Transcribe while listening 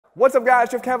What's up guys,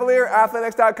 Chef Cavalier,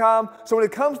 ATHLEAN-X.com. So when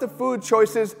it comes to food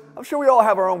choices, I'm sure we all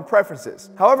have our own preferences.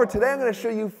 However, today I'm going to show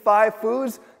you 5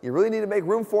 foods you really need to make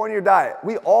room for in your diet.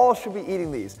 We all should be eating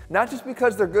these, not just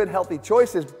because they're good, healthy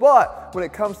choices, but when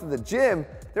it comes to the gym,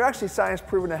 they're actually science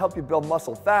proven to help you build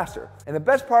muscle faster. And the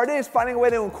best part is finding a way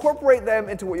to incorporate them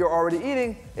into what you're already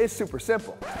eating is super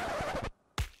simple.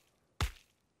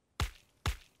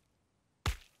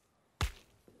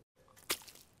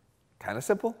 Kind of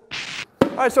simple.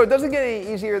 All right, so it doesn't get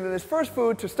any easier than this first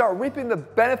food to start reaping the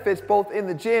benefits both in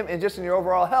the gym and just in your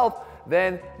overall health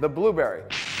than the blueberry.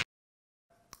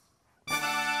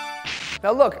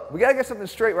 Now look, we gotta get something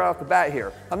straight right off the bat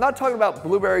here. I'm not talking about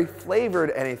blueberry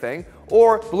flavored anything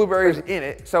or blueberries in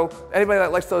it. So anybody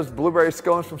that likes those blueberry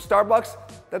scones from Starbucks,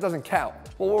 that doesn't count.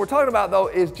 Well, what we're talking about though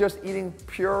is just eating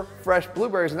pure, fresh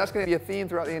blueberries, and that's gonna be a theme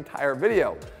throughout the entire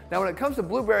video. Now when it comes to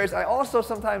blueberries, I also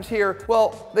sometimes hear,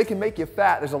 well, they can make you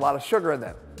fat, there's a lot of sugar in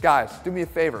them. Guys, do me a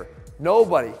favor.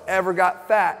 Nobody ever got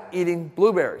fat eating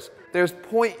blueberries. There's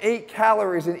 0.8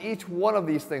 calories in each one of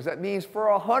these things. That means for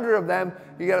 100 of them,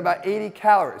 you get about 80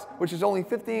 calories, which is only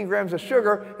 15 grams of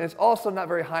sugar, and it's also not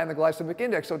very high in the glycemic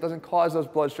index, so it doesn't cause those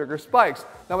blood sugar spikes.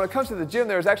 Now, when it comes to the gym,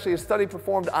 there's actually a study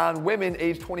performed on women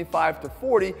aged 25 to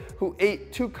 40 who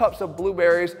ate 2 cups of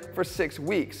blueberries for 6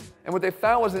 weeks. And what they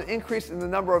found was an increase in the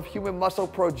number of human muscle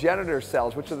progenitor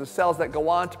cells, which are the cells that go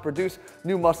on to produce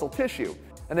new muscle tissue.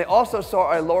 And they also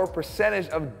saw a lower percentage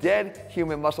of dead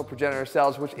human muscle progenitor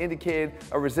cells, which indicated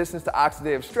a resistance to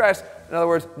oxidative stress. In other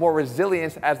words, more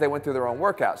resilience as they went through their own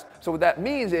workouts. So what that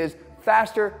means is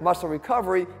faster muscle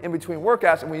recovery in between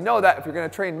workouts. And we know that if you're going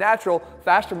to train natural,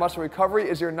 faster muscle recovery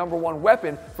is your #1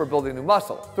 weapon for building new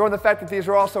muscle. Throw in the fact that these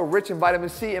are also rich in vitamin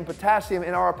C and potassium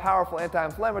and are a powerful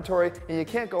anti-inflammatory. And you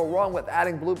can't go wrong with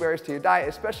adding blueberries to your diet,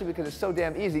 especially because it's so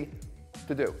damn easy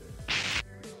to do.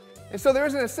 And so there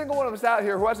isn't a single one of us out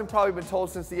here who hasn't probably been told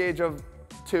since the age of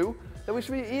 2 that we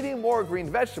should be eating more green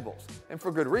vegetables, and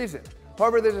for good reason.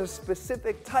 However, there's a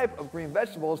specific type of green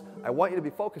vegetables I want you to be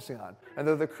focusing on, and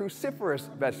they're the cruciferous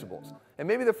vegetables. And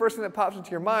maybe the first thing that pops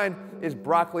into your mind is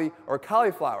broccoli or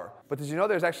cauliflower. But did you know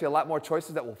there's actually a lot more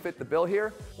choices that will fit the bill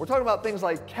here? We're talking about things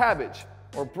like cabbage,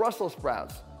 or Brussels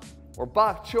sprouts, or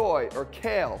bok choy, or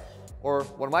kale, or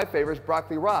one of my favorites,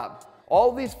 broccoli rabe. All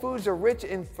of these foods are rich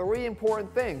in 3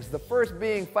 important things. The first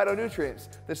being phytonutrients,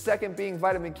 the second being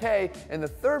vitamin K, and the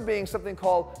third being something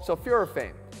called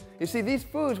sulforaphane. You see, these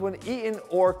foods, when eaten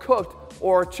or cooked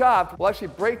or chopped, will actually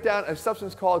break down a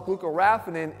substance called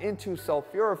glucoraphanin into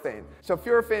sulforaphane.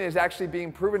 Sulforaphane is actually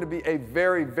being proven to be a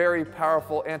very, very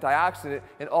powerful antioxidant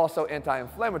and also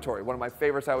anti-inflammatory. One of my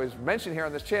favorites I always mention here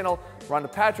on this channel,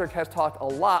 Rhonda Patrick, has talked a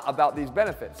lot about these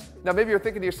benefits. Now maybe you're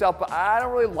thinking to yourself, but I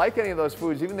don't really like any of those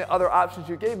foods, even the other options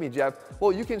you gave me, Jeff.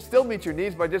 Well, you can still meet your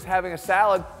needs by just having a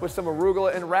salad with some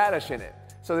arugula and radish in it.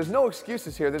 So there's no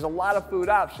excuses here. There's a lot of food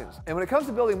options. And when it comes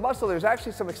to building muscle, there's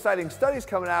actually some exciting studies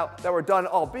coming out that were done,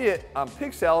 albeit on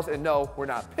pig cells. And no, we're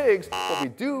not pigs, but we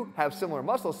do have similar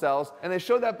muscle cells. And they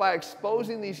showed that by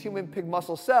exposing these human pig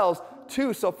muscle cells to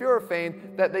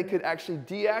sulforaphane, that they could actually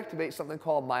deactivate something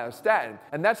called myostatin.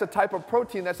 And that's a type of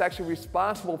protein that's actually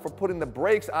responsible for putting the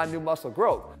brakes on new muscle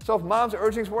growth. So if mom's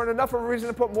urgings weren't enough of a reason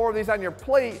to put more of these on your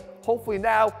plate, hopefully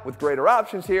now, with greater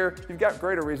options here, you've got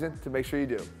greater reason to make sure you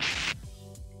do.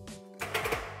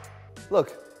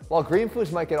 Look, while green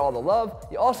foods might get all the love,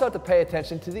 you also have to pay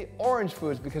attention to the orange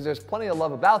foods because there's plenty of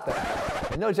love about them.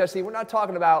 And no, Jesse, we're not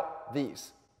talking about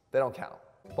these. They don't count.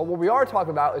 But what we are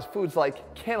talking about is foods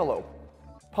like cantaloupe,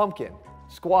 pumpkin,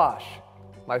 squash,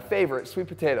 my favorite, sweet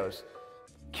potatoes,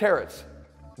 carrots,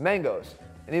 mangoes,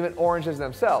 and even oranges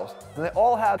themselves. And they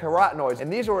all have carotenoids,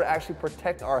 and these are what actually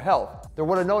protect our health. They're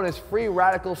what are known as free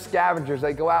radical scavengers.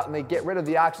 They go out and they get rid of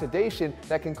the oxidation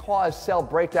that can cause cell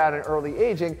breakdown and early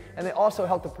aging, and they also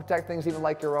help to protect things even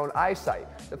like your own eyesight.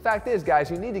 The fact is, guys,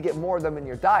 you need to get more of them in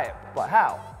your diet. But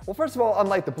how? Well, first of all,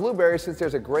 unlike the blueberries, since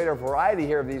there's a greater variety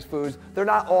here of these foods, they're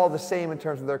not all the same in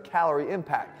terms of their calorie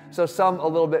impact. So some a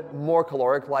little bit more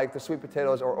caloric, like the sweet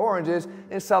potatoes or oranges,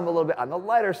 and some a little bit on the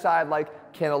lighter side,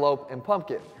 like cantaloupe and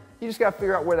pumpkin. You just gotta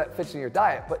figure out where that fits in your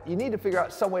diet, but you need to figure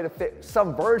out some way to fit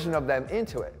some version of them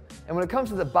into it. And when it comes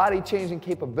to the body-changing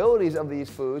capabilities of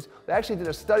these foods, they actually did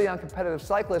a study on competitive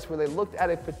cyclists where they looked at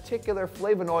a particular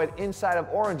flavonoid inside of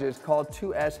oranges called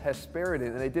 2S-hesperidin,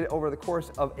 and they did it over the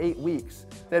course of 8 weeks.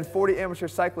 They had 40 amateur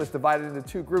cyclists divided into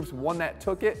 2 groups, one that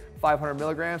took it, 500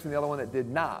 milligrams, and the other one that did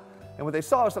not. and what they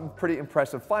saw was some pretty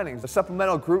impressive findings. The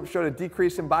supplemental group showed a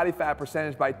decrease in body fat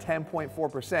percentage by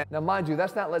 10.4%. Now mind you,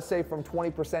 that's not, let's say, from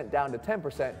 20% down to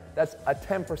 10%. That's a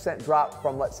 10% drop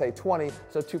from, let's say, 20,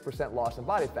 so 2% loss in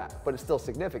body fat, but it's still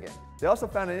significant. They also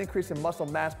found an increase in muscle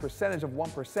mass percentage of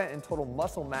 1% and total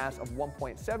muscle mass of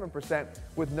 1.7%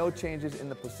 with no changes in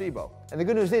the placebo. And the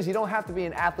good news is you don't have to be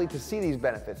an athlete to see these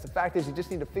benefits. The fact is you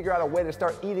just need to figure out a way to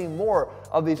start eating more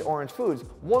of these orange foods.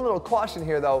 One little caution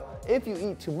here though, if you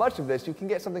eat too much of this, you can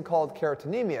get something called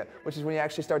carotenemia, which is when you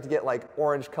actually start to get like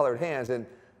orange colored hands. And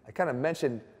I kind of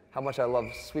mentioned how much I love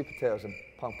sweet potatoes and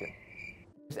pumpkin.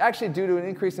 It's actually due to an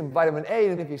increase in vitamin A,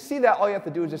 and if you see that, all you have to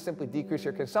do is just simply decrease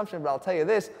your consumption. But I'll tell you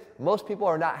this, most people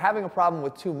are not having a problem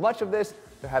with too much of this,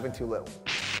 they're having too little.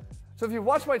 So if you've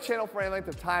watched my channel for any length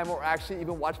of time, or actually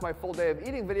even watched my full day of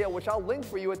eating video, which I'll link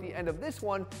for you at the end of this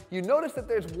one, you notice that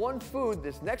there's one food,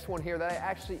 this next one here, that I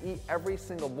actually eat every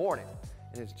single morning,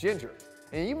 and it's ginger.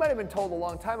 And you might have been told a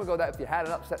long time ago that if you had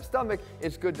an upset stomach,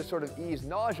 it's good to sort of ease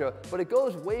nausea, but it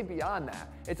goes way beyond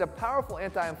that. It's a powerful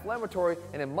anti-inflammatory,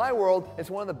 and in my world, it's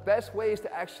one of the best ways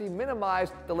to actually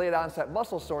minimize delayed onset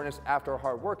muscle soreness after a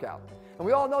hard workout. And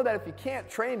we all know that if you can't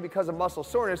train because of muscle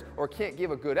soreness or can't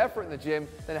give a good effort in the gym,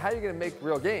 then how are you going to make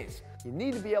real gains? You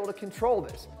need to be able to control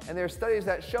this. And there are studies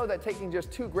that show that taking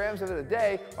just 2 grams of it a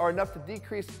day are enough to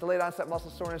decrease delayed onset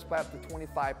muscle soreness by up to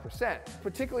 25%.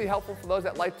 Particularly helpful for those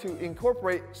that like to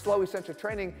incorporate slow eccentric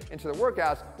training into their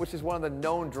workouts, which is one of the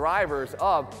known drivers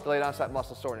of delayed onset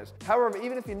muscle soreness. However,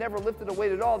 even if you never lifted a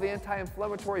weight at all, the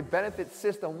anti-inflammatory benefits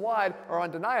system-wide are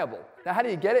undeniable. Now, how do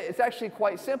you get it? It's actually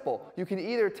quite simple. You can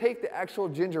either take the actual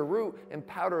ginger root and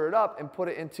powder it up and put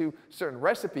it into certain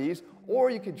recipes, or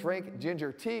you can drink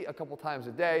ginger tea a couple times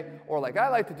a day, or like I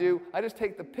like to do, I just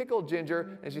take the pickled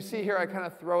ginger. As you see here, I kind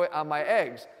of throw it on my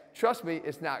eggs. Trust me,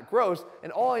 it's not gross,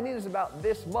 and all I need is about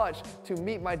this much to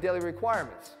meet my daily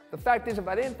requirements. The fact is, if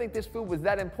I didn't think this food was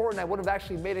that important, I would have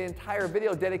actually made an entire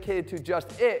video dedicated to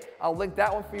just it. I'll link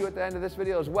that one for you at the end of this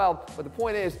video as well. But the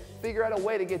point is, figure out a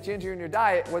way to get ginger in your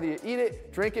diet, whether you eat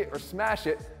it, drink it, or smash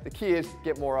it. The key is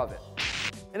get more of it.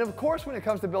 And of course, when it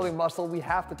comes to building muscle, we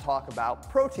have to talk about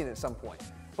protein at some point.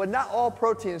 But not all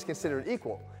protein is considered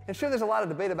equal. And sure, there's a lot of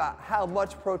debate about how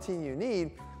much protein you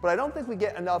need, but I don't think we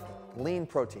get enough lean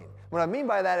protein. What I mean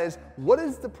by that is, what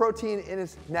is the protein in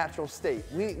its natural state?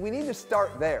 We need to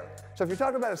start there. So if you're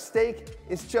talking about a steak,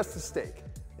 it's just a steak.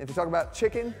 If you're talking about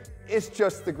chicken, it's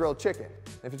just the grilled chicken.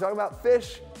 And if you're talking about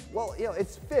fish, well,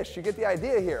 it's fish. You get the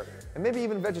idea here. And maybe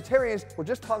even vegetarians, we're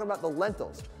just talking about the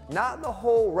lentils, not the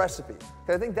whole recipe.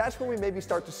 Because I think that's where we maybe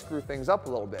start to screw things up a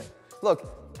little bit.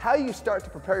 Look, how you start to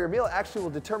prepare your meal actually will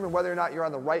determine whether or not you're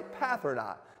on the right path or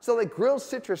not. So like grilled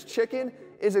citrus chicken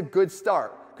is a good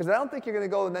start, because I don't think you're going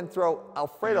to go and then throw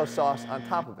Alfredo sauce on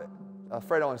top of it.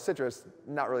 Alfredo and citrus,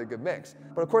 not really a good mix.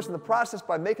 But of course, in the process,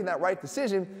 by making that right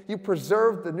decision, you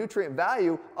preserve the nutrient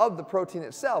value of the protein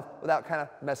itself without kind of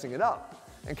messing it up.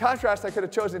 In contrast, I could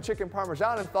have chosen chicken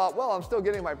parmesan and thought, well, I'm still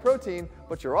getting my protein,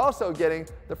 but you're also getting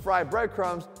the fried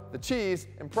breadcrumbs, the cheese,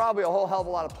 and probably a whole hell of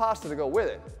a lot of pasta to go with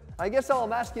it. I guess all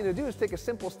I'm asking you to do is take a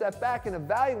simple step back and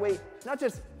evaluate not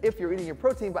just if you're eating your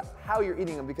protein, but how you're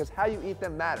eating them, because how you eat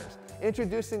them matters.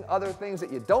 Introducing other things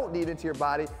that you don't need into your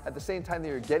body at the same time that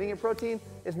you're getting your protein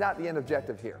is not the end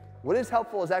objective here. What is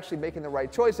helpful is actually making the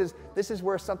right choices. This is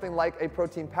where something like a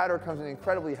protein powder comes in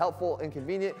incredibly helpful and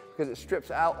convenient, because it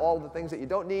strips out all the things that you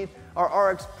don't need.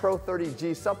 Our RX Pro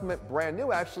 30G supplement, brand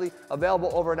new actually, available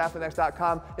over at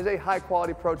ATHLEAN-X.com, is a high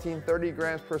quality protein, 30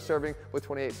 grams per serving with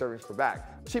 28 servings per bag.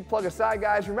 Cheap plug aside,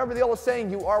 guys, remember the old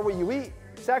saying, you are what you eat?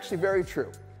 It's actually very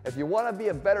true. If you want to be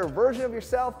a better version of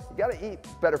yourself, you got to eat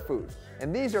better foods.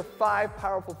 And these are 5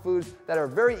 powerful foods that are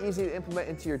very easy to implement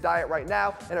into your diet right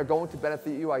now and are going to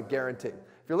benefit you, I guarantee.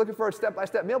 If you're looking for a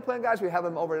step-by-step meal plan, guys, we have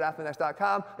them over at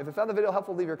ATHLEAN-X.com. If you found the video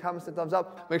helpful, leave your comments and thumbs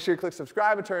up. Make sure you click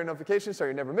subscribe and turn on notifications so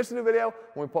you never miss a new video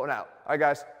when we put one out. All right,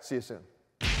 guys, see you soon.